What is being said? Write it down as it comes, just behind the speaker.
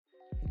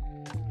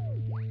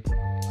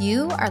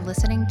You are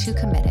listening to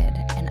Committed,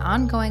 an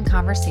ongoing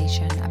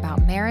conversation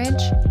about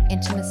marriage,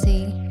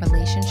 intimacy,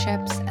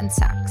 relationships, and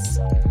sex.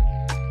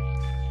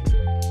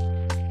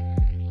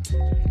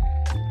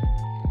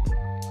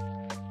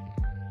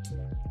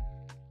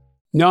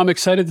 No, I'm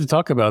excited to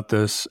talk about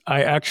this.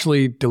 I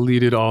actually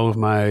deleted all of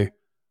my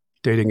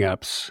dating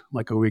apps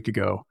like a week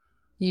ago.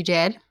 You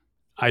did?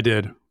 I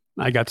did.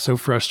 I got so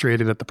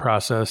frustrated at the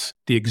process,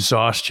 the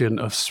exhaustion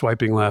of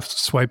swiping left,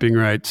 swiping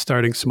right,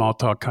 starting small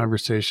talk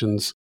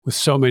conversations with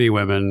so many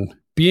women,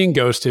 being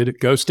ghosted,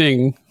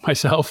 ghosting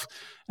myself,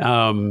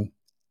 and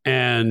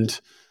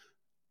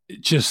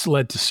it just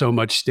led to so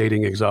much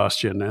dating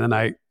exhaustion. And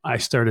I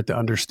started to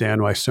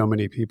understand why so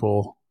many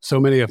people, so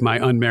many of my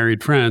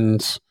unmarried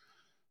friends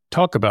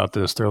talk about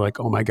this. They're like,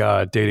 oh my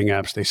God, dating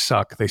apps, they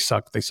suck. They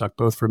suck. They suck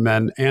both for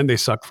men and they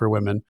suck for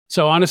women.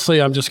 So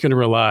honestly, I'm just going to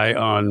rely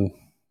on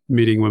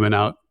meeting women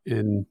out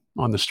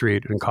on the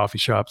street and coffee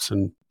shops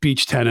and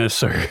beach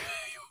tennis or,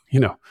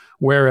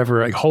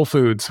 wherever, like Whole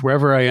Foods,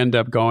 wherever I end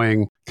up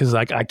going. Cause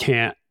like, I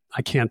can't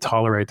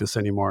tolerate this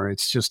anymore.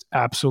 It's just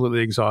absolutely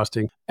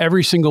exhausting.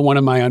 Every single one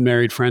of my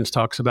unmarried friends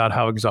talks about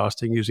how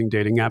exhausting using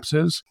dating apps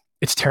is.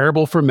 It's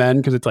terrible for men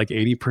because it's like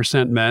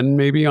 80% men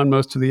maybe on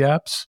most of the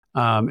apps.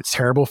 It's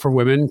terrible for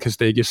women because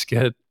they just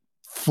get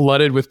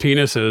flooded with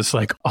penises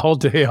like all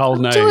day, all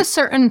night. To a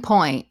certain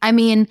point. I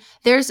mean,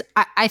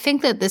 I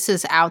think that this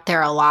is out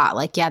there a lot.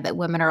 Like, yeah, that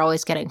women are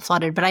always getting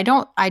flooded, but I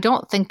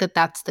don't think that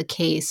that's the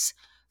case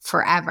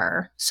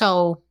forever.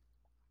 So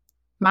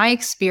my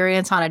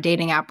experience on a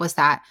dating app was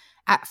that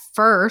at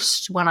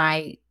first, when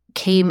I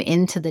came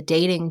into the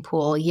dating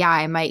pool, yeah,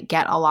 I might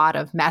get a lot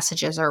of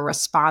messages or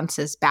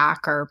responses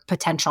back or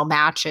potential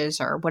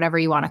matches or whatever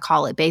you want to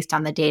call it based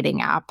on the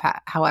dating app,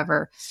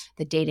 however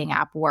the dating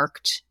app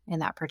worked in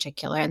that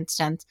particular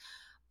instance.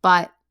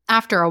 But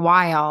after a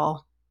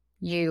while,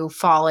 you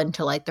fall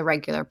into like the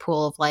regular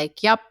pool of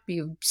like, yep,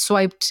 you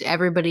swiped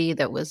everybody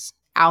that was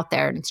out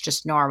there and it's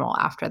just normal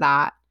after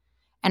that.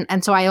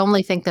 And so I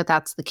only think that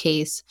that's the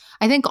case.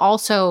 I think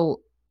also,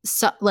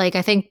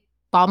 I think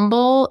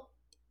Bumble,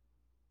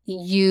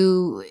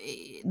 the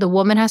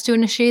woman has to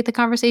initiate the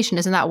conversation.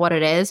 Isn't that what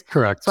it is?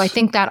 Correct. So I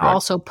think that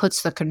also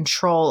puts the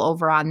control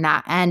over on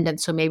that end. And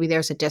so maybe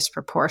there's a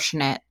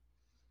disproportionate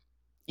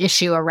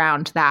issue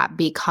around that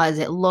because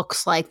it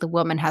looks like the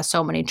woman has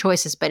so many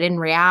choices. But in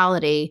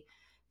reality,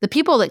 the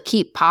people that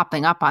keep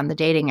popping up on the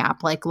dating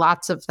app, like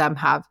lots of them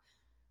have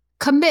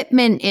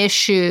commitment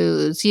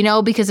issues,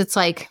 because it's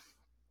like,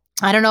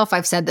 I don't know if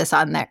I've said this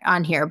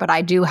on here, but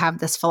I do have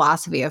this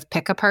philosophy of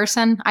pick a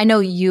person. I know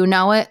you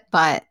know it,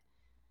 but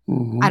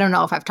I don't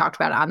know if I've talked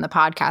about it on the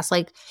podcast.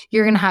 Like,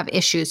 you're going to have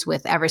issues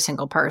with every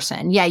single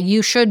person. Yeah,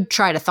 you should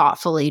try to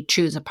thoughtfully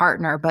choose a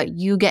partner, but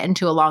you get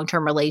into a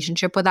long-term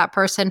relationship with that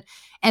person,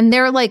 and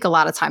they're like a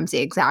lot of times the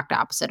exact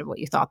opposite of what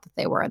you thought that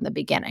they were in the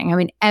beginning. I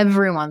mean,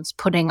 everyone's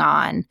putting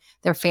on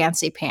their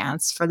fancy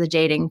pants for the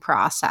dating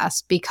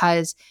process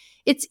because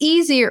it's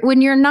easier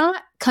when you're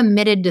not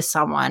committed to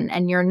someone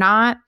and you're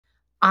not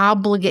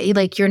obligated,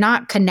 like you're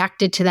not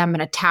connected to them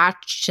and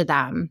attached to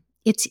them.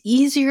 It's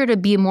easier to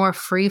be more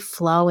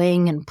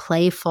free-flowing and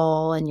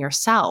playful and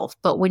yourself.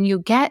 But when you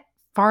get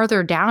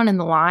farther down in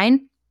the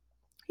line,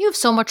 you have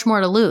so much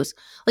more to lose.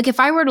 Like if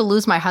I were to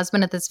lose my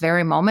husband at this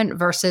very moment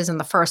versus in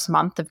the first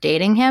month of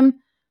dating him,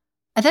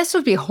 this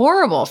would be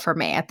horrible for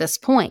me at this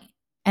point.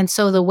 And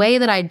so the way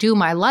that I do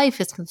my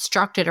life is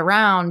constructed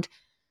around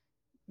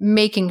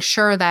making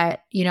sure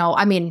that,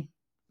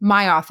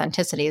 my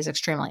authenticity is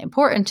extremely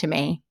important to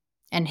me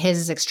and his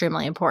is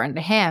extremely important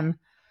to him.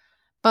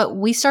 But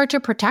we start to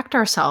protect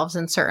ourselves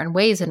in certain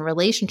ways in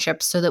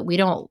relationships so that we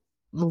don't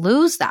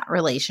lose that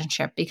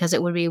relationship because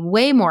it would be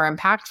way more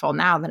impactful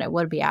now than it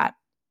would be at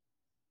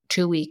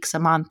 2 weeks, a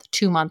month,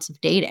 2 months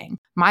of dating.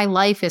 My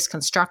life is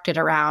constructed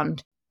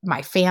around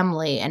my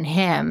family and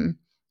him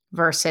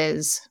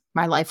versus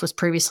my life was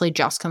previously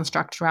just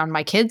constructed around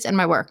my kids and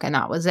my work, and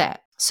that was it.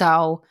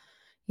 So,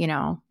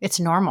 it's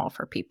normal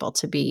for people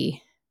to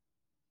be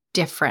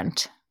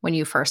different when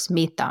you first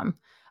meet them.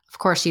 Of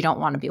course, you don't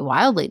want to be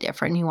wildly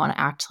different. You want to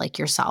act like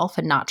yourself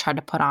and not try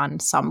to put on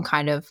some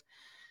kind of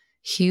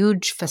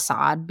huge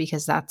facade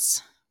because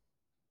that's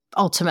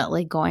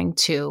ultimately going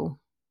to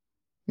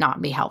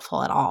not be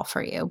helpful at all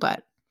for you.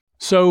 But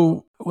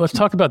so let's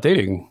talk about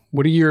dating.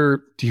 Do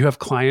you have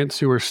clients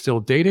who are still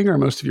dating or are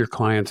most of your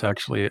clients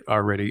actually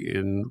already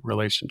in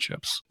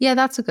relationships? Yeah,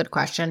 that's a good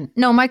question.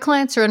 No, my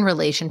clients are in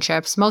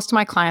relationships. Most of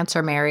my clients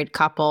are married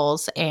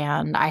couples,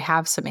 and I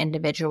have some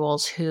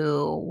individuals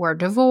who were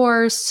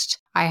divorced.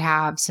 I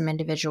have some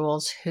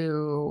individuals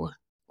who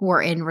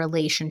were in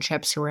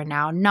relationships who are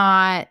now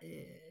not,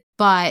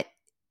 but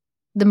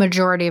the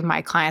majority of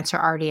my clients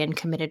are already in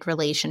committed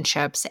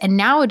relationships. And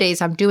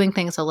nowadays I'm doing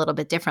things a little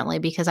bit differently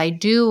because I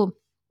do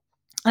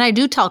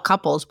tell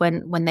couples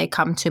when they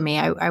come to me,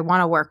 I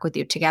want to work with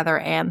you together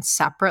and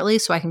separately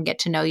so I can get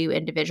to know you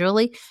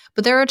individually.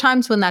 But there are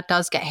times when that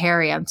does get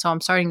hairy. And so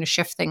I'm starting to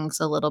shift things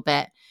a little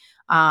bit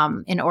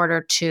in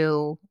order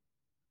to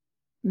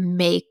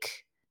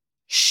make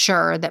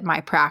sure that my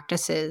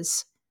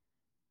practices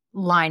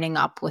lining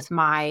up with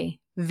my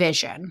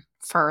vision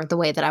for the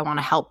way that I want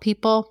to help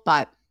people,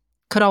 but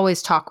could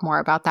always talk more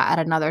about that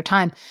at another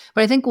time.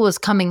 But I think what was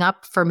coming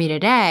up for me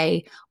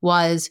today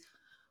was,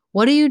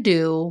 what do you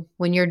do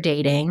when you're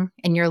dating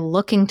and you're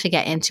looking to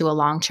get into a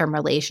long-term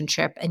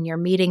relationship and you're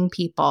meeting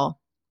people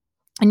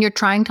and you're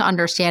trying to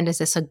understand, is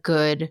this a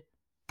good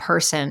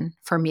person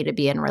for me to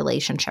be in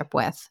relationship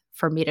with,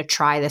 for me to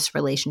try this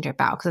relationship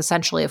out? Because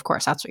essentially, of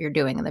course, that's what you're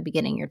doing in the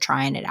beginning. You're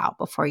trying it out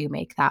before you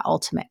make that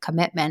ultimate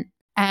commitment.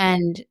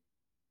 And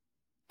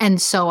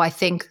so I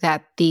think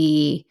that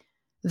the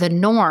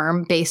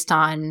norm based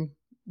on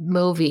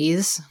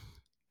movies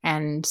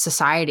and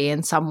society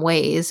in some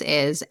ways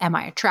is, am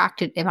I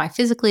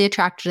physically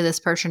attracted to this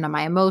person? Am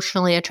I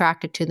emotionally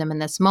attracted to them in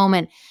this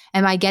moment?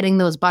 Am I getting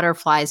those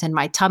butterflies in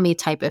my tummy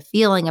type of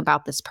feeling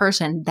about this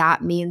person?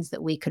 That means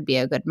that we could be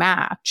a good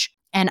match.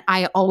 And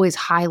I always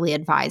highly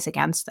advise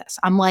against this.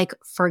 I'm like,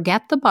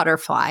 forget the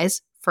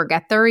butterflies,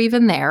 forget they're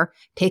even there.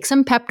 Take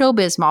some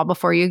Pepto-Bismol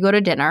before you go to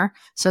dinner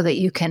so that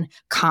you can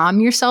calm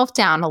yourself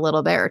down a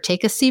little bit, or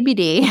take a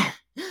CBD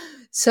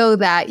so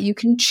that you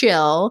can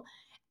chill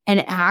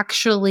and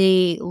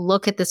actually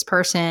look at this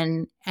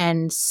person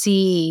and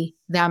see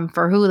them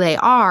for who they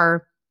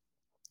are,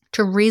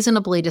 to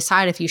reasonably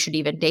decide if you should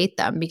even date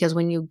them. Because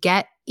when you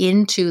get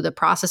into the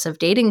process of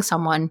dating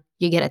someone,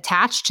 you get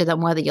attached to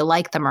them whether you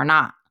like them or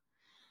not.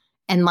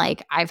 And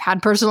like, I've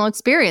had personal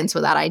experience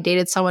with that. I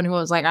dated someone who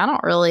was like, I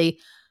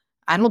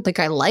don't think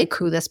I like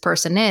who this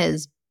person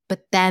is.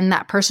 But then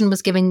that person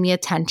was giving me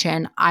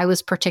attention. I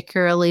was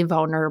particularly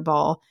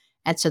vulnerable.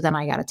 And so then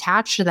I got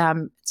attached to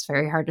them. It's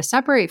very hard to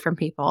separate from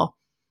people.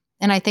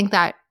 And I think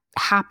that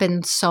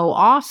happens so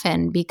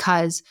often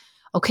because,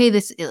 okay,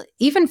 this,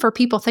 even for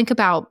people, think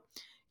about,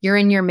 you're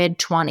in your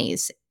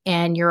mid-20s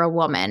and you're a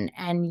woman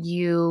and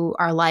you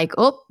are like,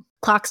 oh,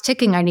 clock's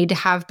ticking. I need to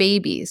have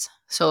babies.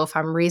 So if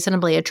I'm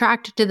reasonably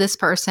attracted to this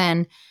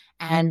person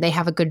and they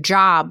have a good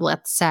job,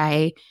 let's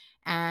say,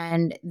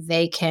 and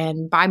they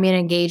can buy me an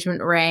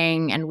engagement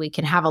ring and we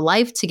can have a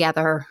life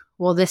together,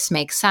 well, this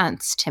makes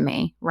sense to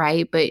me,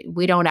 right? But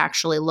we don't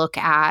actually look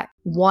at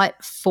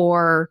what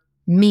for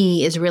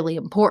me is really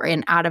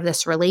important out of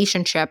this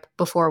relationship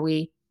before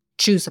we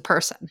choose a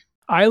person.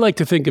 I like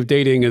to think of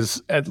dating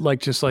as like,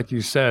 just like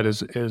you said,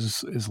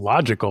 is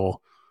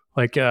logical.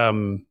 Like,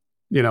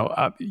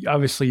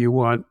 obviously you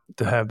want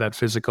to have that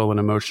physical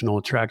and emotional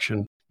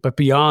attraction, but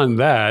beyond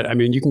that, I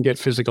mean, you can get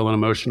physical and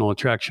emotional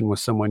attraction with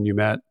someone you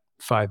met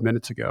 5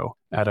 minutes ago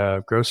at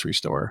a grocery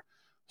store.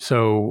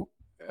 So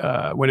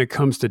when it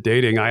comes to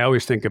dating, I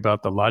always think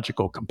about the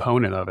logical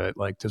component of it.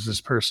 Like, does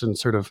this person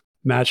sort of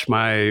match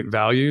my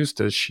values?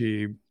 Does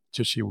she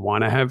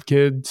want to have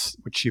kids?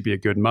 Would she be a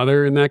good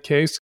mother in that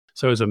case?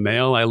 So as a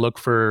male, I look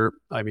for,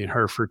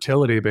 her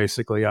fertility,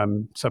 basically.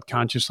 I'm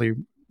subconsciously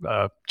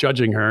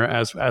judging her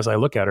as I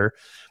look at her.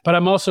 But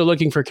I'm also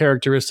looking for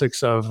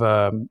characteristics of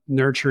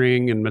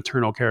nurturing and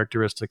maternal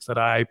characteristics that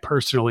I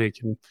personally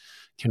can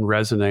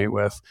resonate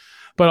with.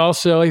 But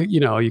also,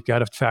 you've got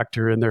to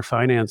factor in their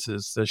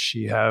finances. Does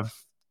she have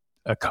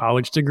a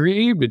college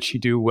degree? Did she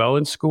do well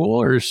in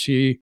school? Or is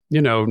she,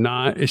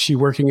 not? Is she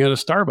working at a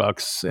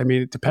Starbucks? I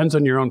mean, it depends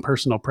on your own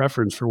personal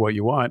preference for what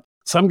you want.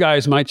 Some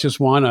guys might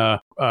just want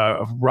a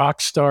rock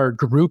star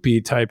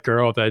groupie type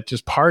girl that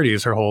just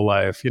parties her whole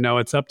life.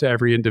 It's up to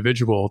every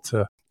individual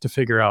to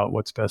figure out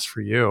what's best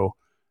for you.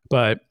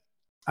 But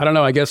I don't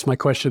know. I guess my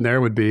question there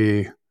would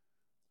be,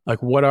 like,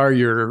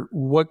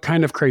 what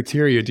kind of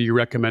criteria do you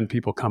recommend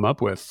people come up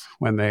with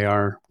when they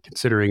are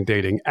considering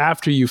dating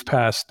after you've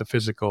passed the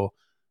physical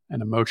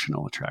and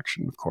emotional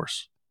attraction, of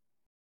course?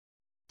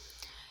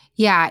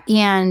 Yeah.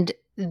 And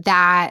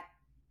that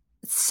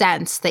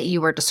sense that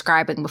you were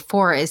describing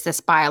before is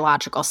this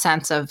biological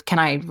sense of, can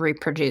I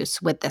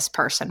reproduce with this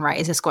person, right?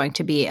 Is this going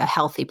to be a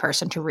healthy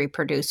person to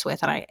reproduce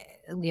with? And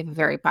we have a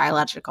very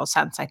biological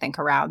sense, I think,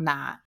 around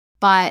that.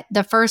 But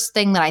the first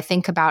thing that I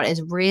think about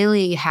is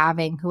really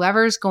having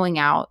whoever's going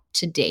out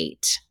to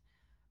date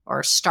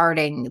or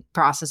starting the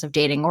process of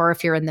dating, or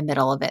if you're in the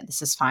middle of it,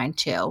 this is fine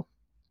too.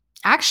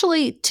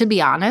 Actually, to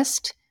be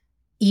honest,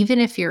 even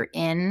if you're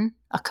in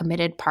a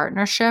committed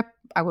partnership,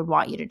 I would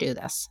want you to do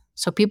this.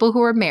 So people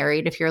who are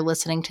married, if you're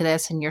listening to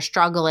this and you're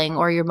struggling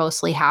or you're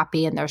mostly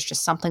happy and there's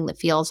just something that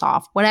feels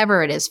off,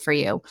 whatever it is for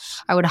you,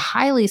 I would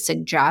highly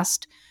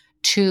suggest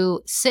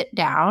to sit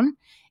down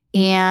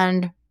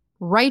and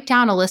write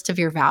down a list of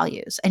your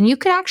values. And you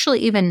could actually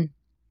even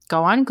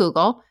go on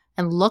Google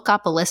and look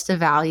up a list of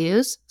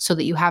values so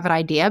that you have an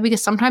idea,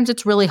 because sometimes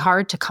it's really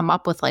hard to come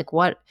up with like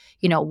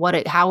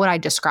how would I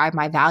describe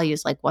my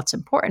values? Like, what's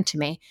important to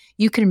me?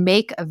 You can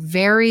make a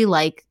very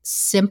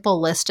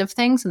simple list of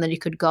things, and then you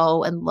could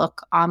go and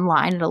look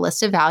online at a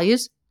list of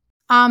values.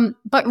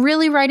 But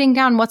really writing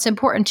down what's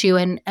important to you.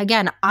 And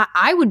again,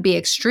 I would be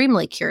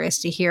extremely curious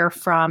to hear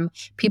from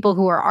people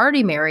who are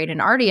already married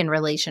and already in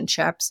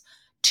relationships,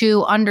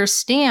 to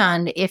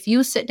understand if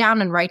you sit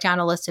down and write down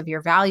a list of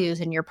your values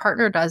and your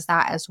partner does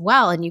that as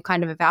well, and you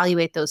kind of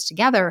evaluate those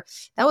together,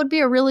 that would be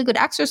a really good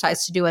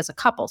exercise to do as a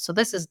couple. So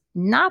this is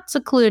not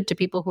secluded to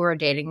people who are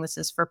dating. This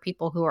is for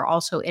people who are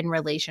also in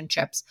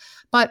relationships.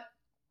 But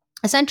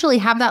essentially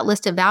have that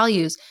list of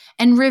values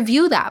and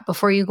review that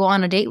before you go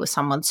on a date with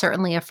someone,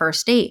 certainly a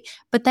first date,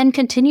 but then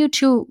continue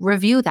to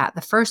review that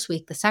the first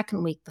week, the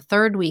second week, the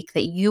third week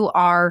that you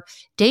are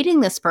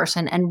dating this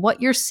person and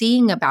what you're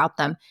seeing about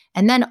them.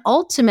 And then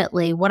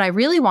ultimately, what I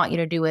really want you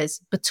to do is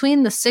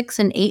between the 6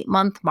 and 8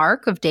 month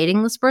mark of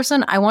dating this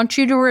person, I want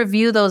you to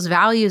review those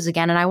values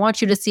again. And I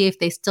want you to see if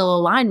they still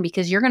align,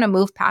 because you're going to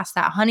move past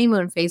that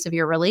honeymoon phase of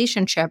your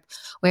relationship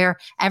where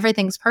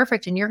everything's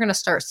perfect and you're going to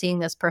start seeing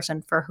this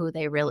person for who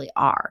they really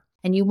are.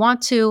 And you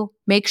want to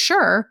make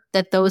sure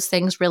that those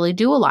things really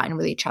do align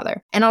with each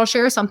other. And I'll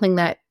share something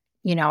that,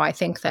 I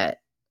think that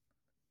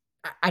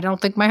I don't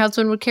think my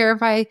husband would care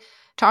if I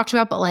talked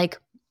about, but like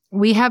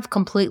we have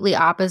completely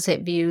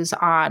opposite views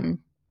on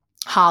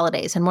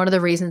holidays. And one of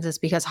the reasons is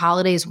because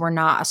holidays were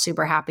not a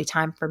super happy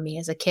time for me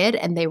as a kid,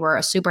 and they were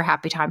a super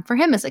happy time for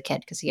him as a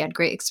kid because he had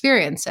great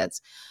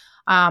experiences.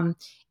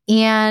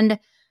 And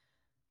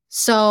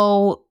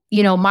so,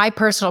 my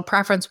personal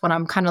preference when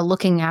I'm kind of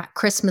looking at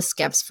Christmas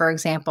gifts, for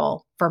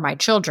example, for my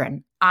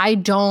children, I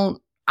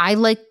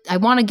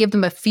want to give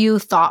them a few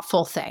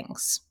thoughtful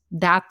things.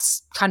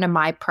 That's kind of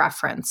my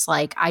preference.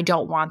 Like, I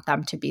don't want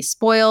them to be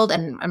spoiled,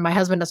 and my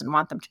husband doesn't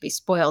want them to be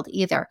spoiled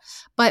either.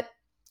 But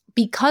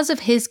because of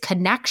his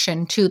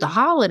connection to the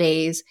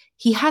holidays,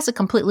 he has a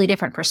completely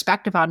different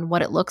perspective on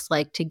what it looks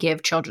like to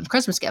give children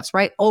Christmas gifts,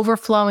 right?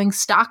 Overflowing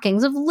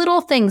stockings of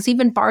little things,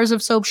 even bars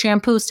of soap,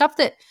 shampoo, stuff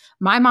that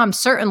my mom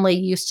certainly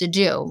used to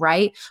do,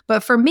 right?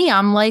 But for me,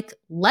 I'm like,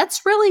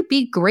 let's really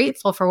be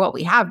grateful for what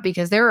we have,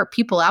 because there are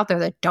people out there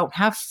that don't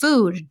have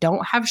food,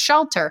 don't have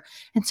shelter.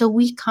 And so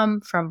we come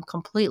from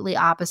completely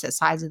opposite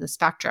sides of the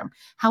spectrum.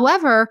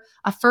 However,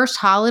 a first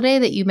holiday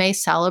that you may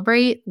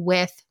celebrate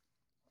with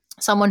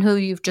someone who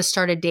you've just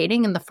started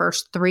dating in the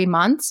first 3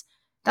 months,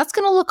 that's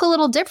going to look a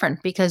little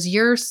different, because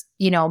you're,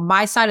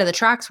 my side of the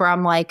tracks where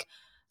I'm like,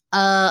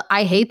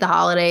 I hate the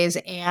holidays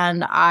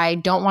and I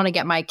don't want to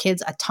get my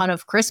kids a ton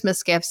of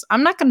Christmas gifts.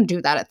 I'm not going to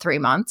do that at 3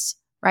 months,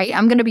 right?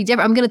 I'm going to be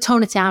different. I'm going to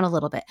tone it down a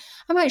little bit.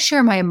 I might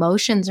share my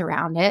emotions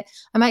around it.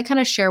 I might kind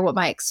of share what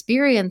my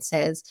experience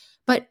is,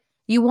 but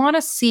you want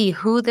to see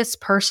who this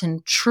person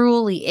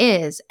truly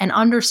is and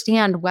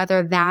understand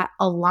whether that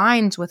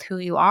aligns with who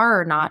you are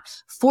or not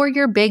for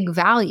your big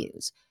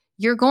values.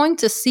 You're going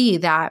to see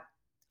that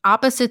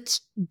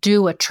opposites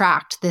do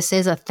attract. This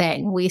is a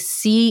thing. We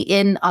see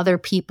in other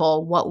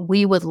people what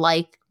we would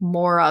like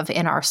more of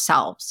in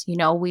ourselves.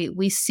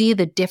 We see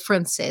the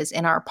differences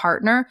in our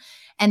partner,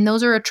 and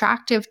those are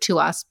attractive to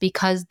us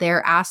because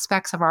they're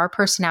aspects of our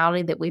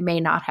personality that we may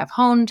not have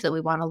honed, that we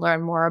want to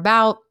learn more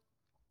about,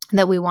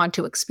 that we want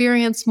to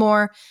experience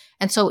more.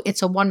 And so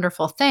it's a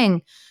wonderful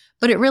thing,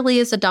 but it really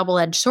is a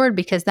double-edged sword,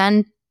 because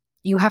then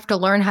you have to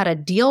learn how to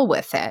deal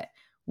with it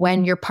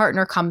when your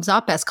partner comes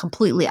up as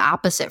completely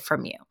opposite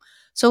from you.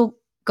 So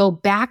go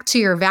back to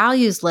your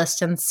values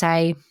list and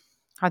say,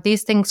 are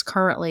these things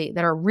currently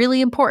that are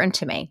really important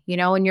to me?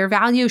 And your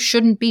values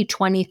shouldn't be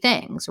 20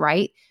 things,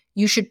 right?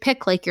 You should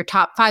pick like your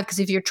top 5, because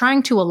if you're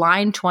trying to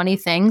align 20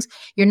 things,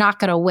 you're not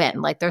going to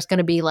win. Like there's going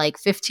to be like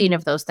 15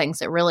 of those things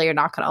that really are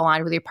not going to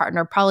align with your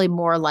partner, probably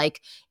more like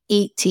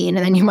 18,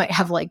 and then you might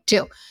have like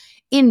 2.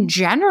 In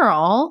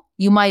general,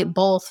 you might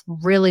both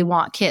really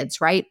want kids,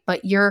 right?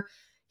 But your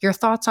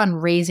thoughts on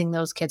raising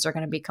those kids are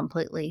going to be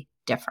completely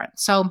different.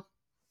 So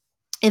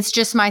it's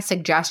just my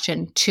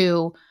suggestion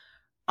to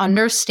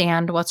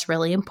understand what's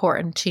really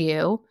important to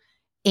you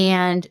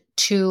and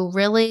to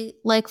really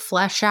like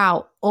flesh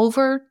out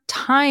over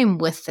time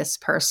with this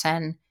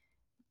person.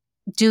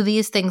 Do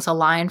these things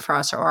align for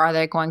us, or are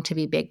there going to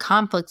be big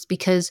conflicts?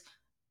 Because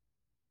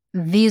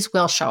these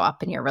will show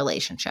up in your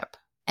relationship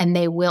and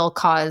they will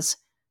cause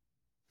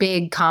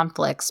big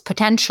conflicts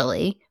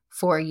potentially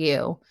for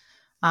you.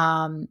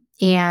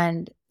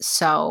 And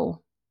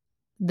so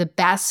the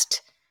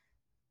best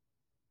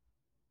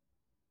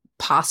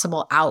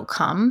possible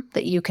outcome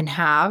that you can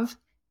have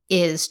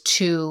is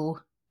to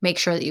make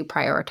sure that you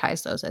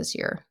prioritize those as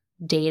you're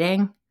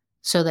dating,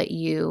 so that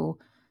you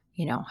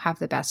have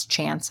the best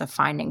chance of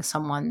finding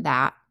someone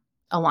that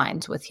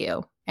aligns with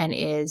you and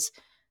is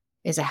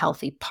a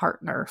healthy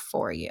partner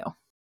for you.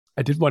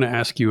 I did want to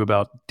ask you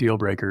about deal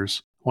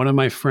breakers. One of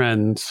my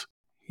friends,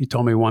 he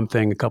told me one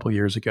thing a couple of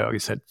years ago. He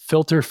said,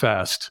 filter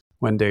fast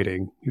when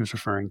dating, he was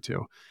referring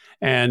to.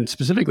 And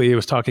specifically, he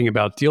was talking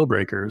about deal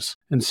breakers.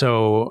 And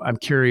so I'm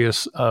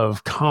curious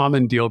of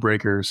common deal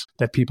breakers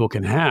that people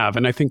can have.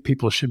 And I think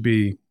people should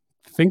be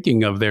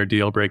thinking of their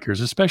deal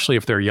breakers, especially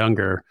if they're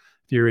younger.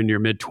 If you're in your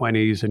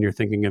mid-20s and you're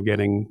thinking of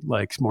getting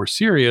like more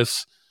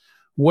serious,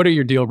 what are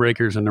your deal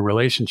breakers in a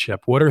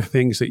relationship? What are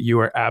things that you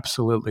are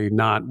absolutely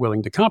not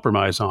willing to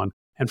compromise on?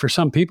 And for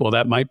some people,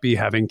 that might be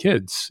having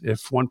kids.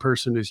 If one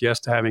person is yes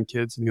to having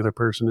kids and the other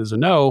person is a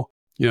no,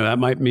 that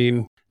might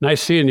mean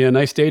nice seeing you,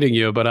 nice dating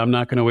you, but I'm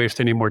not going to waste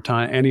any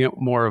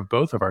more of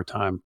both of our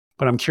time.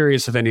 But I'm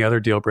curious if any other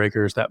deal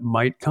breakers that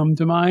might come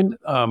to mind.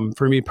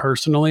 For me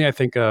personally, I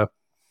think a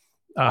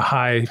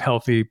high,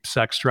 healthy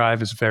sex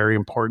drive is very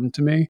important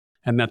to me.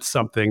 And that's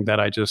something that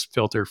I just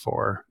filter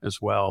for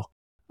as well.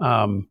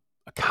 A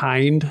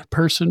kind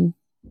person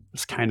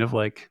is kind of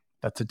like,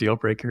 that's a deal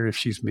breaker. If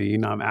she's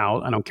mean, I'm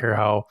out. I don't care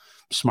how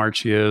smart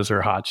she is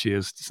or hot she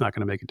is. It's not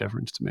going to make a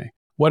difference to me.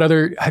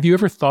 Have you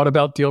ever thought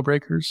about deal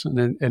breakers?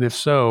 And if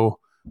so,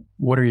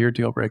 what are your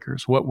deal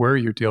breakers? What were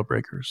your deal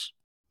breakers?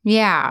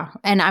 Yeah.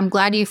 And I'm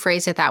glad you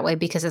phrase it that way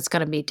because it's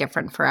going to be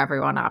different for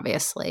everyone,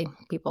 obviously.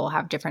 People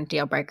have different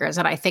deal breakers.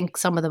 And I think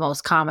some of the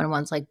most common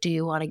ones, like, do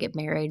you want to get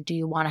married? Do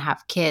you want to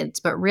have kids?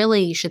 But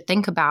really, you should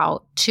think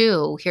about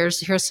too.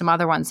 Here's some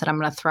other ones that I'm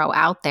going to throw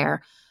out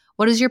there.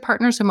 What is your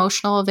partner's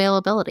emotional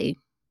availability?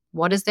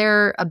 What is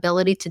their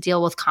ability to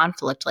deal with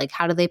conflict? Like,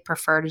 how do they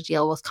prefer to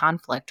deal with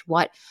conflict?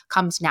 What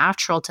comes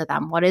natural to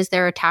them? What is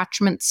their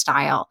attachment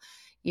style?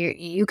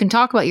 You can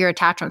talk about your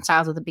attachment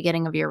styles at the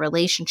beginning of your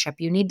relationship.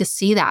 You need to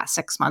see that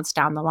 6 months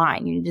down the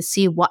line. You need to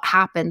see what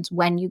happens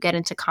when you get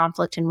into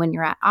conflict and when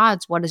you're at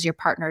odds. What does your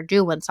partner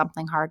do when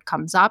something hard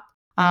comes up?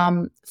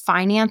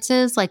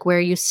 Finances, like where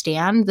you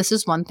stand. This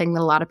is one thing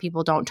that a lot of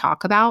people don't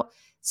talk about.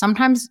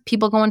 Sometimes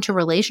people go into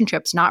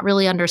relationships not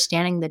really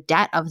understanding the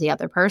debt of the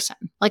other person.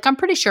 Like, I'm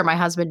pretty sure my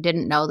husband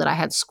didn't know that I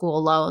had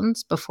school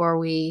loans before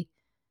we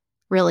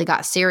really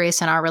got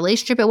serious in our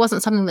relationship. It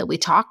wasn't something that we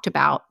talked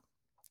about.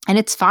 And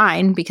it's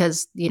fine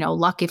because,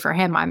 lucky for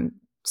him, I'm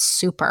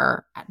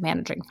super at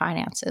managing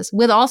finances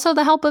with also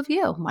the help of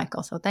you,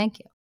 Michael. So thank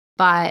you.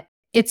 But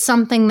it's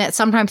something that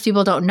sometimes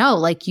people don't know.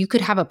 Like, you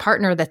could have a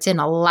partner that's in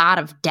a lot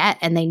of debt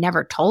and they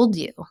never told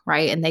you,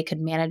 right? And they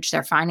could manage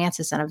their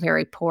finances in a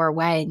very poor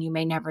way and you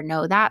may never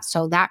know that.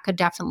 So that could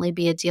definitely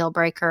be a deal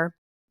breaker.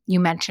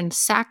 You mentioned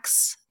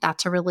sex.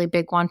 That's a really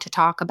big one to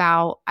talk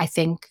about. I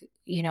think,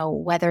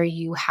 whether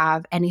you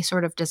have any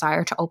sort of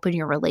desire to open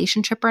your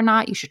relationship or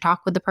not, you should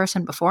talk with the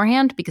person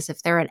beforehand, because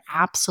if they're an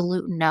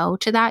absolute no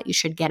to that, you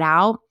should get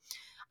out.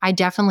 I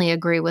definitely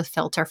agree with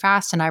filter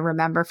fast. And I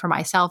remember for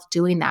myself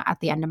doing that at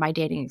the end of my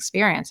dating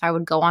experience. I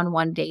would go on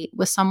one date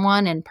with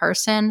someone in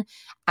person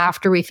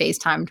after we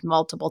FaceTimed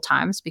multiple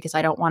times, because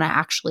I don't want to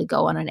actually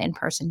go on an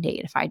in-person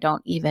date if I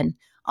don't even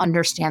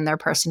understand their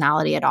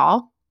personality at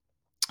all.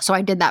 So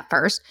I did that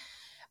first.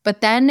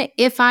 But then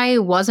if I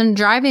wasn't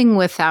driving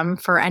with them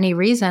for any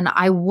reason,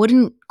 I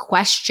wouldn't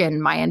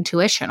question my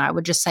intuition. I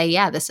would just say,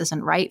 yeah, this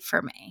isn't right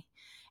for me.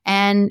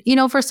 And,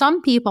 for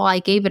some people, I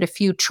gave it a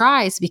few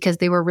tries because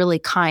they were really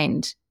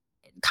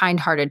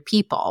kind-hearted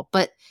people.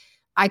 But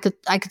I could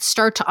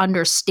start to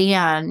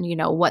understand,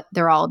 what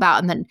they're all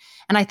about. And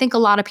I think a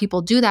lot of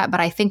people do that.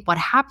 But I think what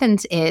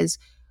happens is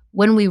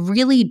when we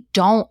really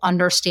don't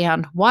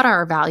understand what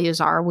our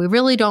values are, we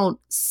really don't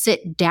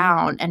sit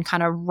down and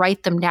kind of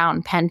write them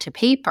down pen to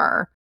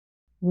paper,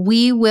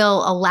 we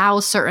will allow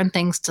certain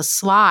things to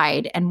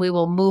slide and we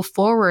will move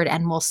forward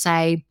and we'll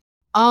say,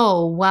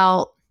 oh,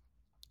 well,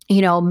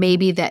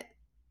 maybe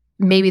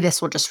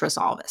this will just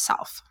resolve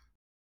itself.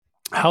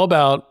 How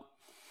about,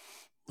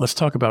 let's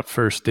talk about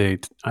first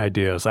date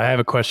ideas. I have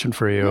a question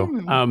for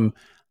you.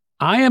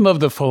 I am of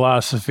the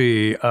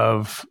philosophy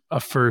of a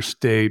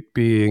first date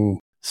being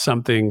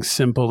something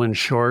simple and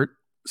short,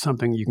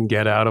 something you can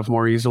get out of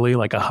more easily,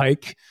 like a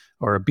hike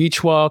or a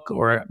beach walk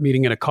or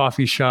meeting at a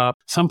coffee shop,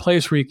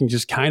 someplace where you can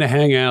just kind of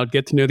hang out,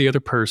 get to know the other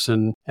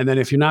person. And then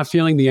if you're not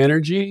feeling the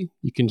energy,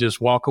 you can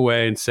just walk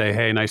away and say,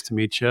 hey, nice to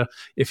meet you.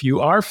 If you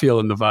are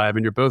feeling the vibe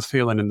and you're both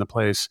feeling in the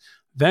place,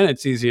 then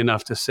it's easy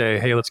enough to say,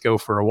 hey, let's go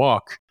for a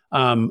walk.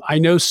 I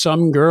know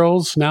some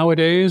girls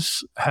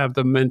nowadays have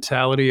the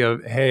mentality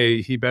of,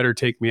 hey, he better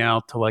take me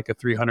out to like a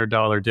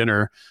 $300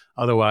 dinner.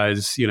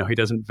 Otherwise, he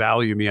doesn't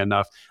value me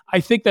enough. I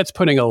think that's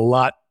putting a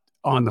lot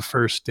on the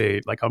first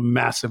date, like a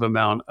massive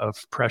amount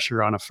of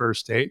pressure on a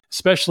first date,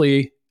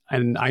 especially,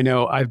 and I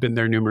know I've been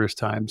there numerous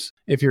times,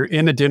 if you're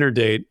in a dinner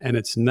date and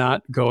it's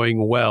not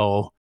going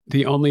well,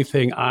 the only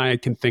thing I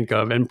can think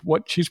of, and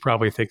what she's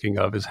probably thinking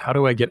of, is how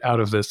do I get out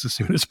of this as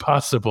soon as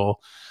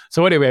possible?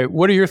 So anyway,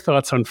 what are your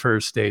thoughts on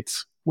first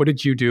dates? What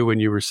did you do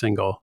when you were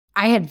single?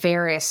 I had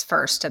various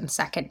first and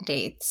second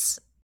dates.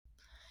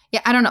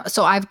 Yeah, I don't know.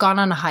 So I've gone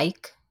on a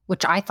hike,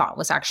 which I thought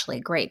was actually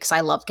great because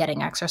I love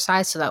getting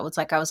exercise. So that was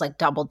like, I was like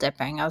double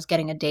dipping. I was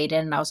getting a date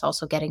in and I was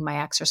also getting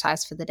my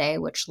exercise for the day,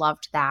 which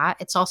loved that.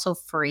 It's also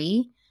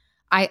free.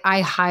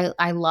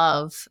 I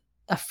love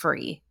a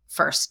free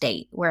first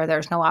date where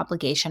there's no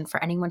obligation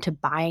for anyone to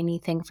buy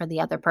anything for the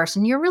other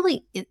person.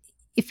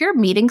 If you're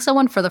meeting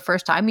someone for the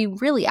first time, you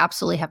really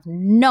absolutely have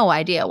no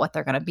idea what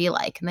they're going to be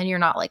like. And then you're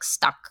not like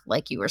stuck,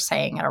 like you were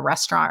saying, at a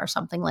restaurant or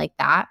something like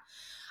that.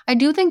 I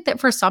do think that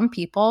for some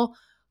people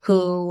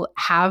who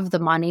have the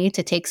money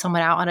to take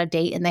someone out on a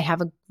date and they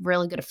have a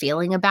really good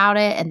feeling about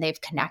it and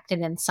they've connected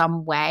in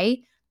some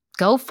way,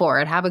 go for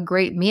it. Have a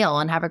great meal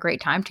and have a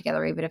great time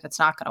together, even if it's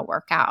not going to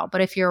work out.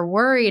 But if you're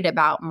worried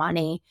about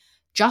money,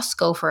 just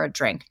go for a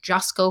drink.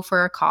 Just go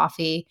for a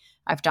coffee.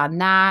 I've done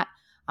that.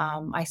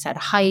 I said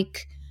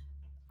hike.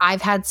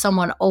 I've had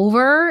someone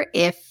over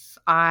if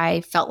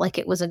I felt like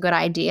it was a good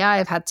idea.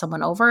 I've had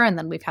someone over and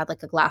then we've had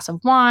like a glass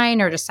of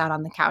wine or just sat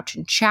on the couch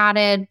and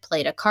chatted,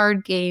 played a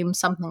card game,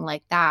 something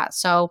like that.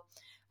 So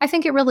I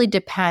think it really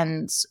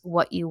depends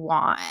what you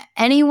want.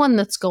 Anyone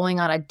that's going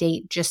on a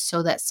date just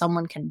so that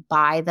someone can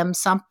buy them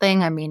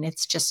something, I mean,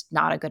 it's just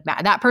not a good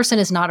match. That person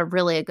is not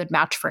really a good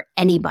match for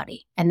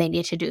anybody, and they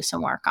need to do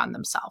some work on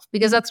themselves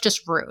because that's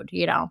just rude,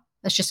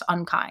 That's just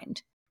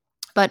unkind.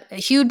 But a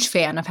huge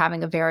fan of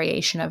having a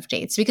variation of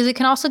dates because it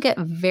can also get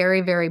very,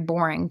 very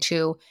boring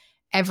to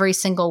every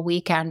single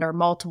weekend or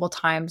multiple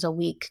times a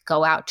week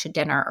go out to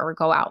dinner or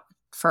go out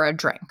for a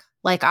drink.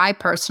 Like I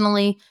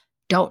personally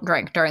don't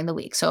drink during the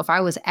week. So if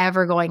I was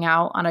ever going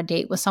out on a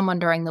date with someone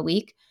during the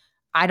week,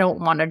 I don't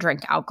want to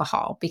drink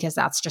alcohol because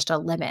that's just a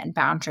limit and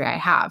boundary I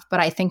have. But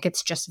I think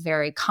it's just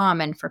very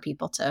common for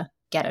people to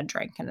get a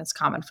drink, and it's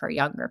common for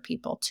younger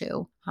people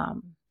to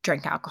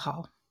drink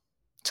alcohol,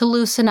 to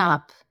loosen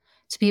up,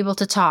 to be able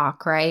to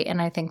talk, right?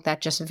 And I think that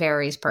just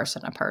varies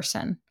person to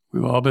person.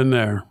 We've all been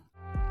there.